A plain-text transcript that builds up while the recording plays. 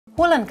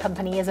Wool &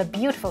 Company is a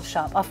beautiful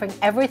shop offering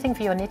everything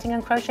for your knitting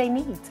and crochet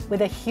needs,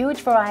 with a huge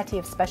variety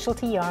of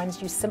specialty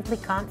yarns you simply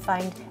can't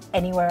find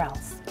anywhere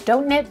else.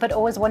 Don't knit but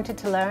always wanted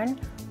to learn?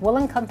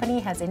 Wool & Company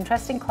has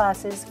interesting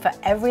classes for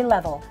every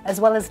level,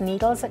 as well as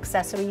needles,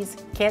 accessories,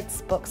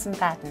 kits, books and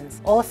patterns,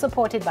 all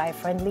supported by a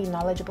friendly,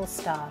 knowledgeable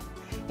staff.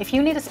 If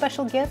you need a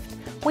special gift,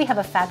 we have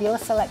a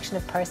fabulous selection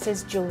of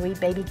purses, jewelry,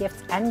 baby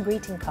gifts and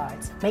greeting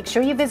cards. Make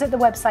sure you visit the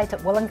website at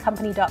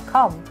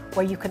woolandcompany.com,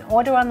 where you can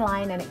order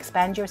online and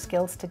expand your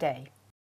skills today.